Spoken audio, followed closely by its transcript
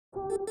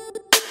This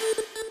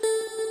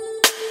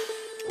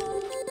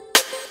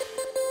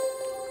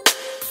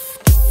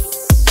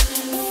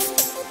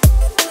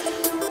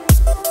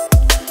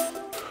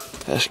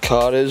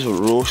car is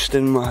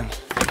roasting, man.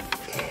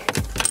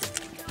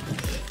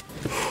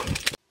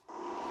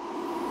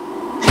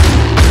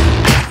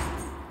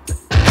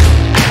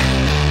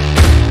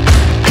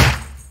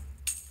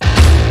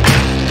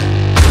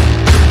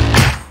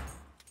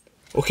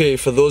 Okay,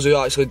 for those who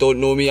actually don't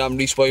know me, I'm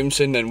Reese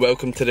Williamson and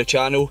welcome to the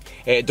channel.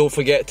 Don't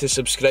forget to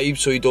subscribe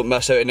so you don't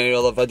miss out on any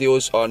other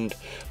videos and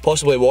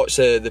possibly watch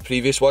the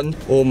previous one.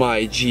 Oh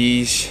my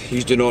jeez,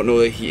 you do not know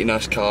the heat in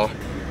this car.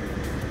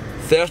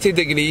 30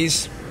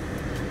 degrees.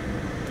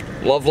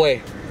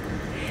 Lovely.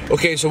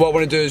 Okay, so what I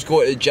want to do is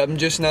go to the gym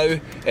just now,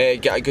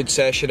 get a good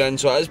session in.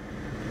 So it is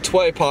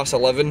 20 past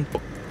 11.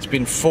 It's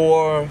been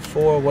 4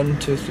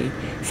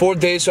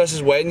 days, so this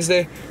is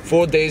Wednesday.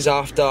 4 days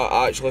after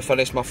I actually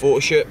finished my photo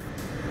shoot.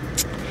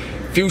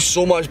 Feels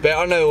so much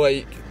better now,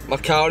 like my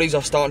calories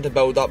are starting to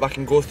build up. I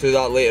can go through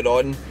that later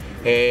on,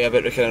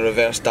 about the kind of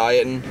reverse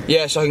dieting.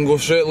 Yeah, so I can go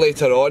through it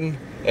later on.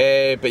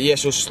 But yeah,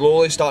 so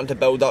slowly starting to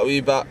build up a wee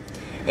bit.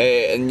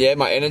 And yeah,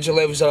 my energy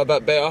levels are a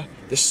bit better.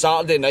 The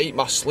Saturday night,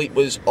 my sleep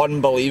was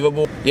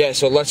unbelievable. Yeah,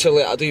 so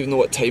literally, I don't even know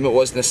what time it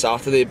was on the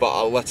Saturday, but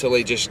I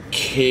literally just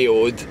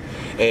KO'd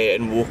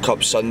and woke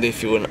up Sunday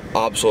feeling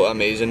absolutely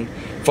amazing.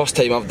 First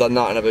time I've done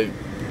that in about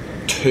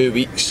 2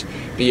 weeks.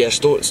 But yeah,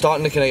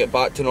 starting to kind of get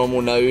back to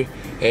normal now.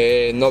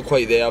 Not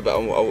quite there, but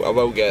I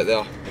will get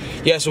there.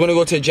 Yeah, so I'm going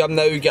to go to the gym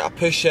now, get a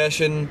push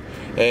session,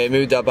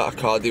 maybe do a bit of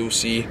cardio,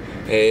 see,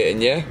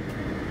 and yeah,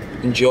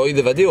 enjoy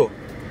the video.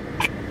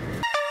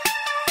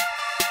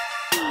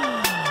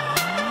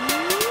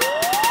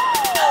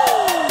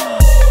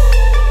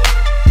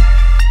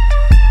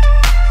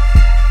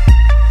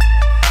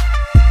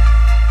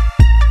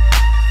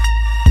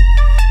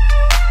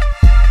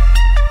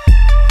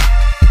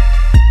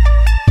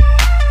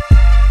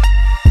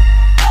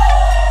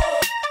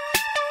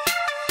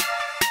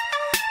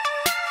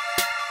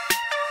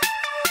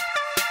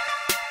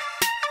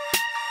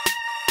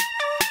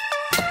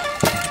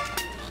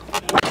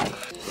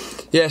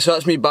 Yeah, so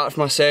that's me back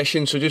from my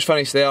session, so just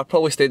finished there,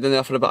 probably stayed in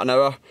there for about an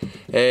hour.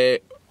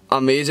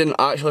 Amazing,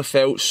 actually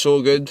felt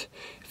so good.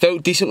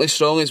 Felt decently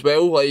strong as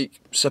well, like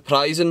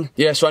surprising.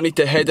 Yeah, so I need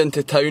to head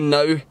into town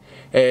now,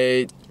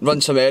 run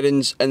some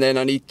errands, and then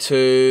I need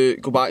to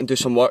go back and do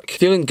some work.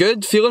 Feeling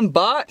good, feeling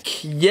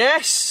back,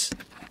 yes!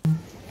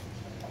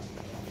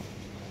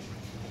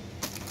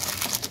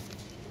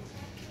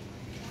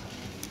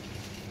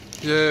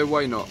 Yeah,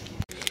 why not?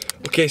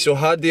 Okay, so I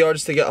had the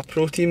urge to get a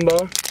protein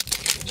bar.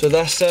 So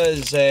this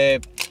is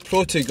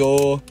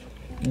Pro2Go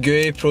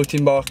gooey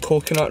protein bar,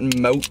 coconut and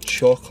milk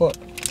chocolate.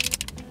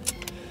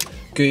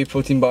 Gooey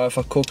protein bar with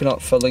a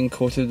coconut filling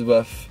coated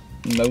with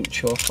milk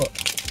chocolate.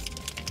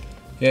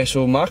 Yeah,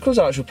 so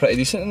macros are actually pretty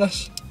decent in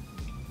this.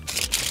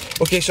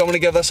 Okay, so I'm gonna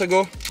give this a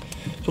go. So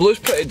it looks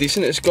pretty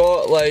decent. It's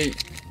got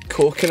like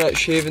coconut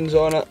shavings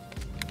on it,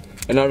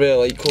 and I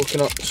really like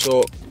coconut, so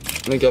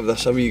I'm gonna give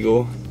this a wee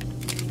go.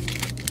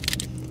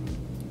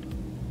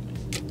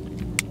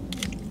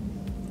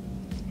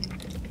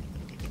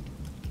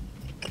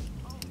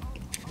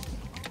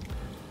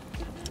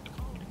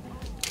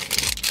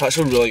 It's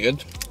actually really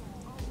good.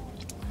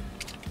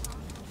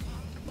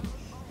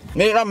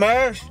 Make a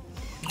mess!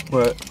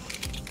 Right.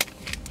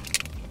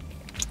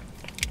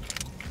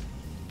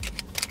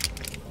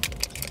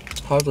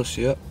 Hardly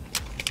see it.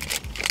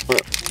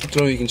 Right. I don't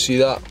know if you can see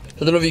that. I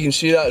don't know if you can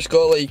see that. It's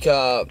got like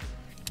a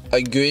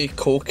gooey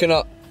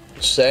coconut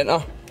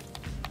centre.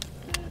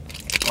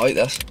 I like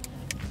this.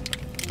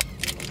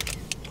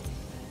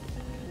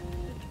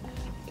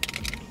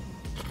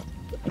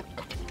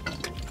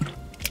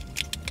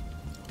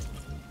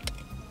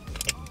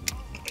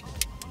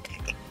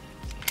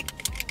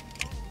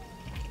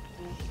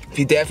 If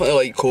you definitely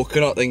like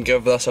coconut, then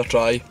give this a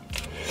try.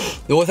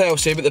 The only thing I'll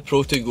say about the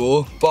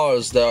Pro2Go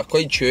bars, they're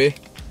quite chewy,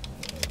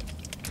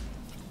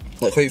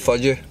 like quite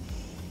fudgy.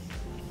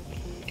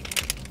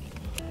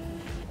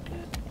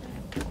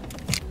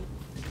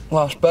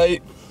 Last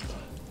bite.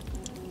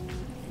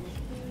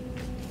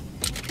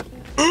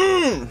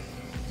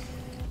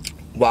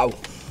 Wow.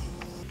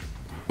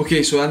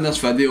 Okay, so in this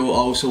video I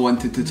also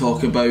wanted to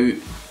talk about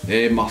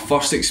my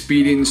first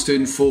experience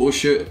doing photo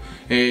shoot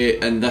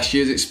and this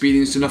year's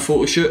experience doing a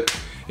photo shoot.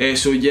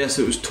 So yes,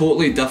 it was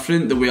totally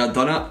different the way I'd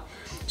done it.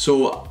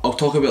 So I'll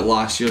talk about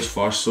last year's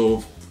first.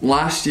 So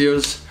last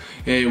year's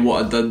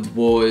what I did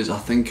was, I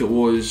think it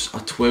was a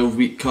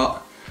 12-week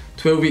cut.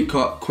 12-week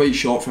cut, quite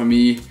short for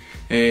me.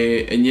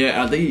 And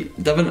yeah, I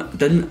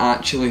didn't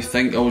actually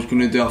think I was going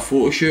to do a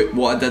photo shoot.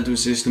 What I did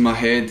was just in my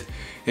head,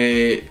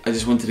 I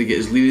just wanted to get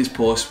as lean as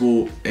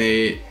possible.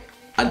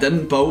 I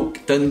didn't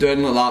bulk, didn't do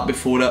anything like that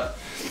before it.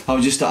 I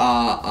was just at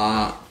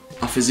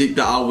a physique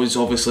that I was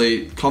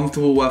obviously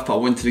comfortable with, but I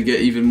wanted to get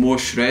even more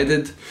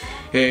shredded.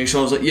 So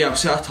I was like, yeah, I'll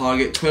set a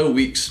target, 12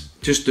 weeks,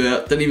 just do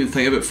it. Didn't even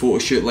think about photo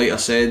shoot, like I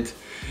said.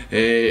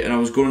 And I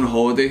was going on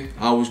holiday.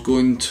 I was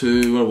going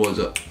to, where was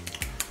it?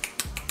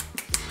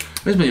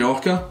 Where's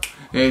Mallorca?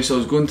 So I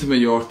was going to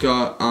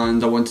Mallorca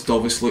and I wanted to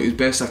obviously look as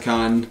best I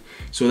can,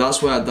 so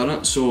that's why I done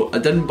it. So I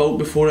didn't bulk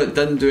before it,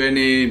 didn't do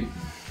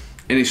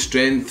any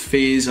strength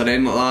phase or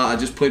anything like that. I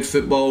just played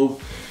football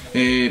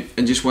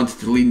and just wanted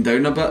to lean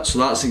down a bit, so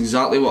that's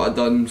exactly what I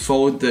done.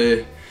 Followed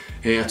a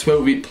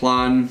 12-week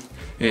plan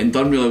and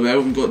done really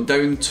well, and got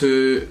down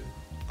to,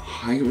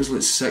 I think it was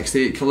like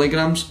 68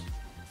 kilograms.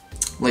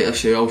 Like I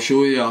say, I'll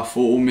show you a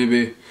photo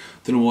maybe,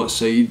 don't know what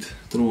side,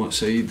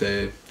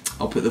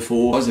 I'll put the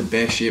photo. That was the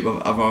best shape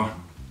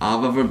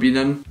I've ever been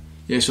in.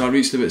 Yeah, so I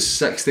reached about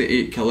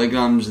 68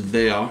 kilograms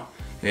there,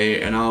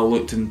 and I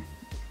looked and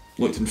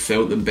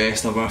felt the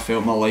best I've ever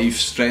felt in my life.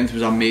 Strength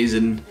was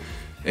amazing.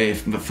 My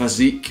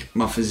physique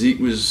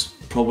was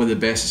probably the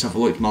best it's ever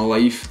looked in my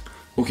life.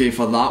 Okay,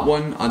 for that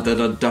one I did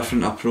a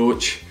different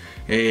approach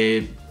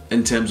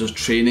in terms of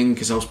training,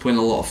 because I was playing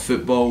a lot of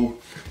football.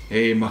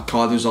 My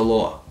cardio's a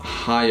lot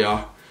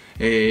higher,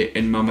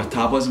 and my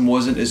metabolism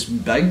wasn't as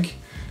big,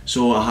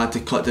 so I had to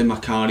cut down my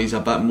calories a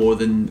bit more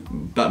than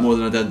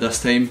I did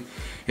this time.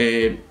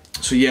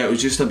 So yeah, it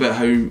was just about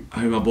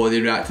how my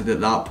body reacted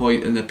at that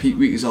point, and the peak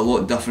week is a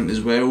lot different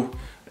as well.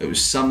 It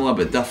was similar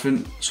but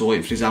different. So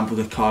like for example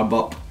the carb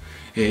up,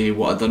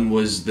 what I done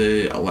was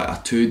like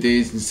a 2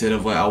 days instead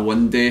of like a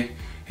 1 day.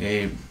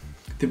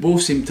 They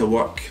both seem to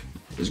work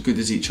as good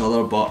as each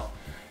other, but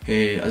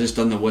I just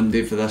done the 1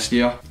 day for this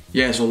year.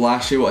 Yeah, so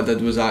last year what I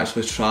did was I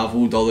actually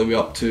travelled all the way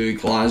up to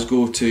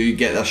Glasgow to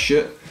get this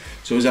shoot.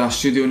 So it was in a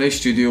studio, nice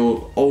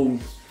studio, all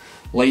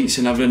lights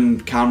and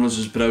everything, cameras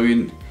was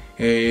brilliant,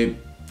 and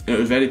it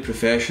was very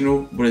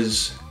professional,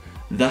 whereas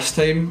this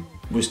time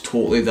was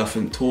totally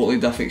different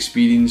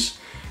experience.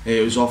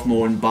 It was off my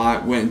own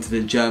back, went into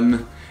the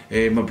gym,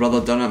 my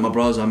brother done it. My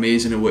brother's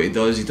amazing at what he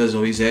does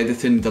all his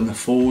editing, done the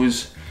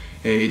photos,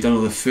 he done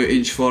all the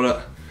footage for it,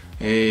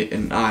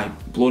 and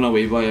blown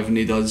away by everything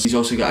he does. He's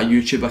also got a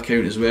YouTube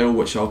account as well,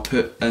 which I'll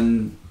put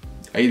in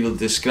either the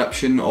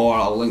description or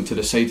I'll link to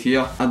the site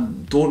here. I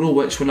don't know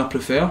which one I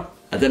prefer.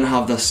 I didn't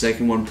have this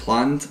second one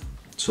planned,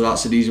 so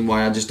that's the reason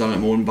why I just done it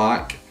my own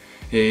back,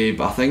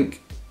 but I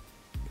think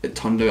it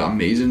turned out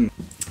amazing.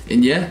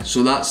 And yeah,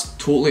 so that's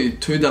totally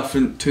two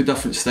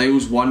different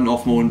styles, one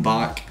off my own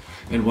back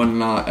and one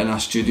in a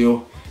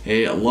studio.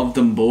 I loved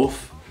them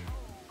both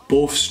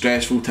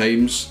stressful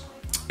times.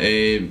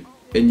 And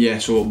yeah,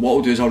 so what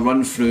I'll do is I'll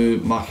run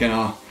through my kind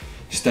of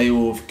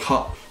style of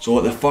cut.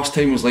 So the first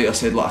time was, like I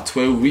said, like a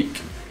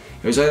 12-week.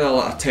 It was either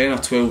like a 10 or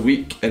 12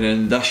 week, and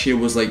then this year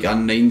was like a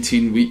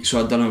 19 week, so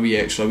I'd done a wee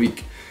extra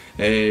week.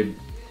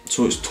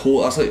 So it's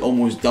that's like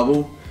almost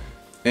double.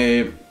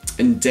 And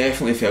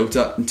definitely felt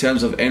it. In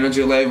terms of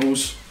energy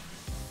levels,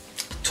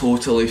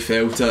 totally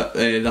felt it,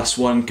 this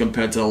one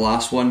compared to the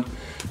last one.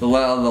 The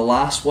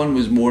last one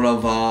was more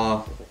of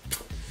a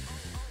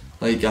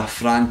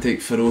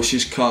frantic,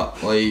 ferocious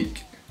cut,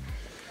 like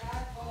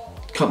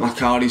cut my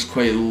calories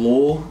quite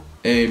low,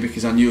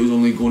 because I knew it was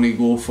only going to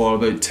go for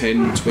about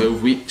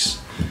 10-12 weeks,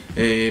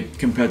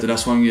 compared to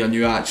this one I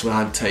knew I actually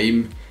had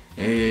time.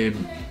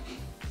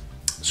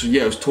 So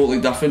yeah, it was totally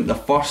different. The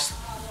first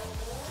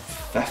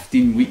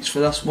 15 weeks for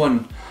this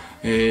one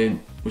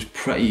was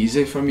pretty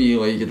easy for me.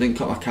 Like, I didn't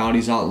cut my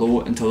calories that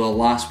low until the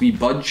last wee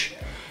budge,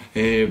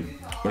 when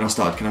I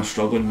started kind of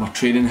struggling. My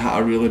training hit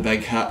a really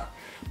big hit,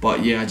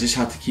 but yeah, I just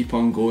had to keep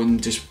on going,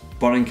 just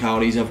burning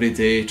calories every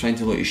day, trying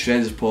to look as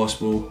shredded as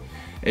possible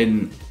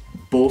in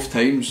both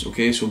times.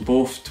 Okay, so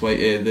both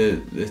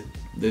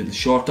the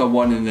shorter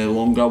one and the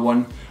longer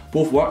one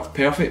both worked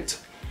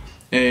perfect.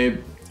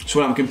 So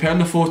when I'm comparing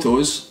the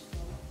photos,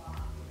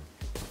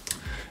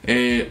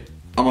 I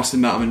must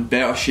admit I'm in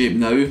better shape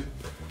now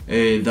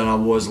than I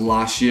was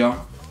last year.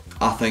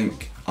 I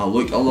think I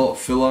look a lot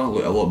fuller,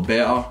 look a lot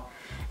better.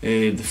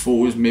 The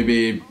photos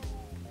maybe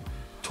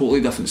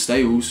totally different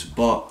styles,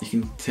 but you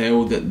can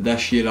tell that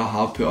this year I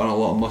have put on a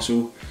lot of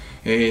muscle.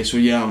 So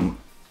yeah, I'm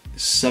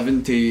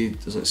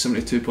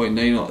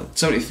 72.9 or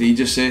 73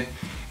 just say,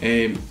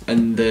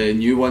 in the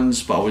new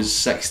ones, but I was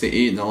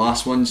 68 in the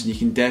last ones, and you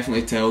can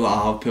definitely tell that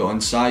I have put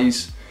on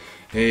size.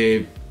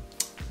 And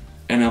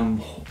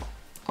I'm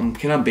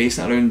kind of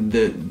basing it around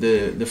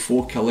the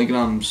 4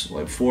 kilograms,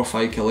 like 4 or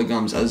 5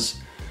 kilograms is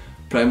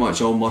pretty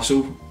much all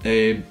muscle.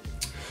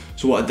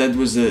 So what I did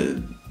was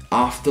that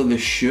after the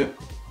shoot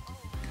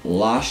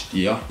last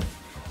year,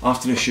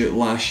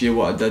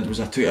 what I did was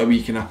I took a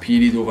week in a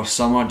period over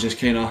summer, just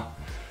kind of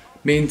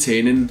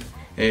maintaining,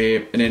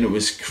 and then it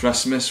was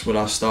Christmas where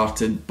I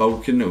started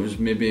bulking. It was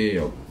maybe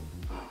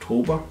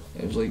October,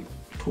 it was like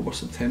October,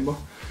 September.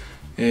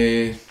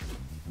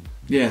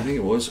 Yeah, I think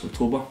it was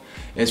October.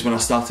 It's when I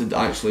started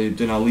actually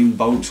doing a lean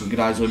bulk, so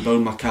gradually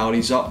building my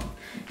calories up.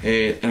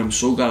 And I'm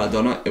so glad I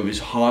done it. It was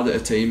hard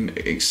at the time,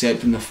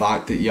 accepting the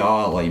fact that you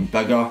are like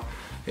bigger.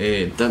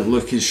 Didn't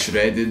look as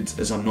shredded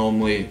as I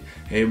normally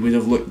would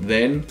have looked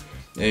then.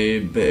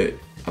 But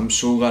I'm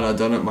so glad I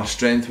done it. My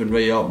strength went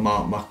right up,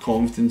 my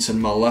confidence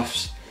in my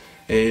lifts,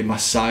 my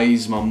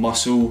size, my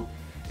muscle,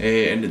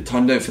 and it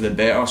turned out for the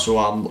better. So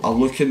I'm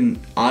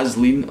looking as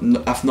lean,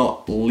 if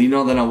not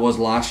leaner than I was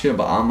last year,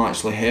 but I'm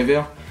actually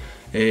heavier.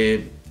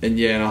 And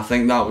yeah, and I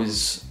think that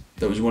was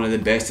that was one of the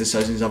best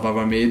decisions I've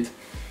ever made.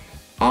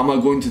 Am I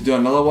going to do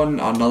another one,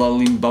 another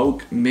lean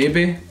bulk?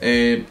 Maybe,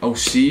 I'll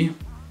see.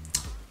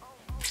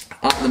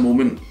 At the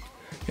moment,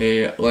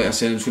 like I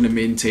said, I'm just going to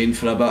maintain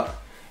for a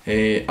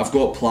bit. I've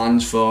got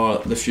plans for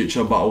the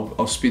future, but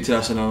I'll speak to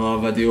this in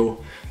another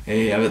video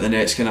about the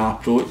next kind of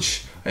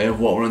approach of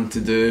what we're going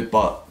to do.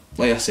 But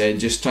like I said,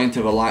 just trying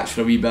to relax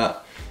for a wee bit,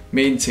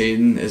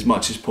 maintain as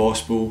much as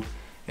possible,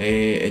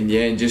 and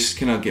yeah, and just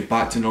kind of get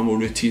back to normal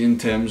routine in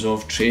terms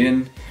of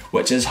training,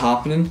 which is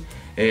happening,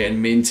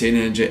 and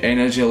maintaining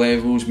energy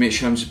levels, make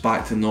sure I'm just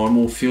back to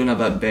normal, feeling a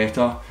bit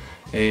better.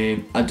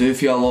 I do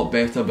feel a lot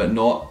better, but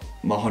not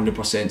my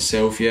 100%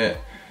 self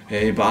yet,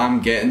 but I'm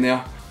getting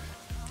there.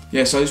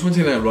 Yeah, so I just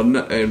wanted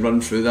to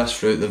run through this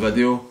throughout the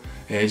video,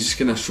 just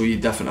kind of show you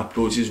different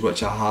approaches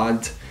which I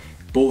had.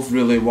 Both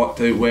really worked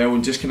out well,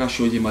 and just kind of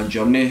showed you my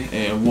journey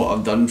and what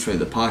I've done throughout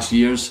the past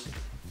years.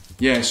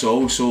 Yeah, so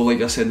also,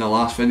 like I said in the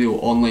last video,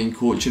 online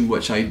coaching,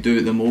 which I do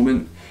at the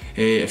moment.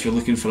 If you're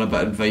looking for a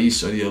bit of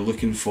advice, or you're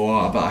looking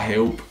for a bit of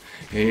help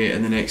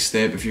in the next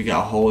step, if you get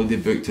a holiday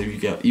booked, or you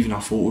get even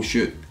a photo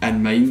shoot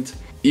in mind.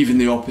 Even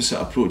the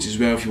opposite approach as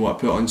well, if you want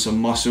to put on some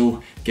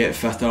muscle, get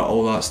fitter,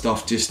 all that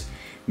stuff, just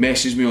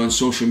message me on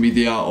social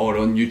media or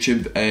on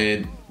YouTube.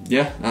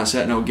 Yeah, that's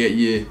it, and I'll get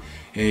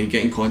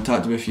in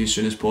contact with you as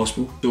soon as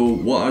possible. So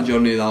what a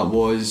journey that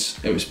was.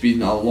 It's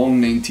been a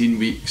long 19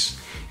 weeks,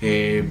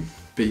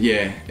 but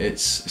yeah,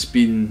 it's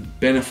been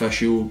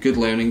beneficial, good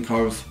learning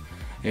curve,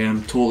 and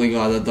I'm totally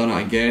glad I've done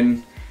it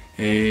again.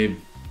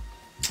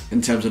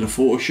 In terms of the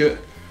photo shoot,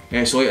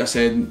 so like I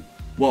said,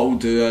 what I'll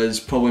do is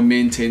probably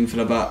maintain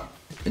for a bit,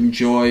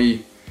 enjoy,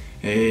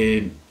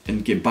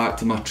 and get back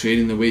to my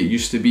training the way it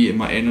used to be, and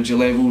my energy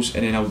levels,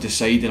 and then I'll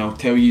decide and I'll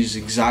tell you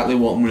exactly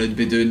what I'm going to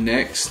be doing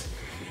next.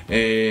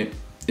 And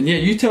yeah,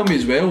 you tell me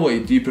as well,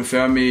 like, do you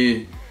prefer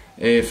me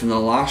from the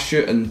last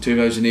shoot in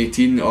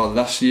 2018 or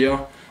this year?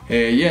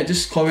 Yeah,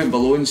 just comment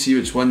below and see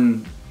which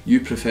one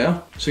you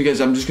prefer. So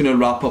guys, I'm just going to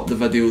wrap up the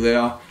video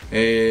there.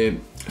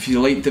 If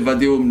you liked the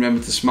video,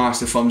 remember to smash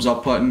the thumbs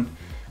up button,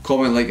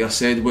 comment like I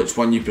said which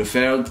one you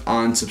preferred,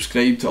 and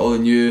subscribe to all the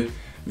new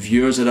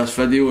viewers of this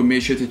video, and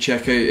make sure to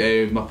check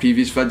out my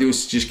previous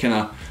videos to just kind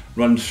of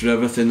run through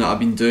everything that I've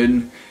been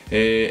doing.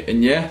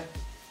 And yeah,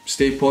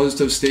 stay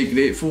positive, stay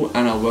grateful,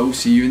 and I will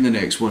see you in the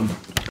next one.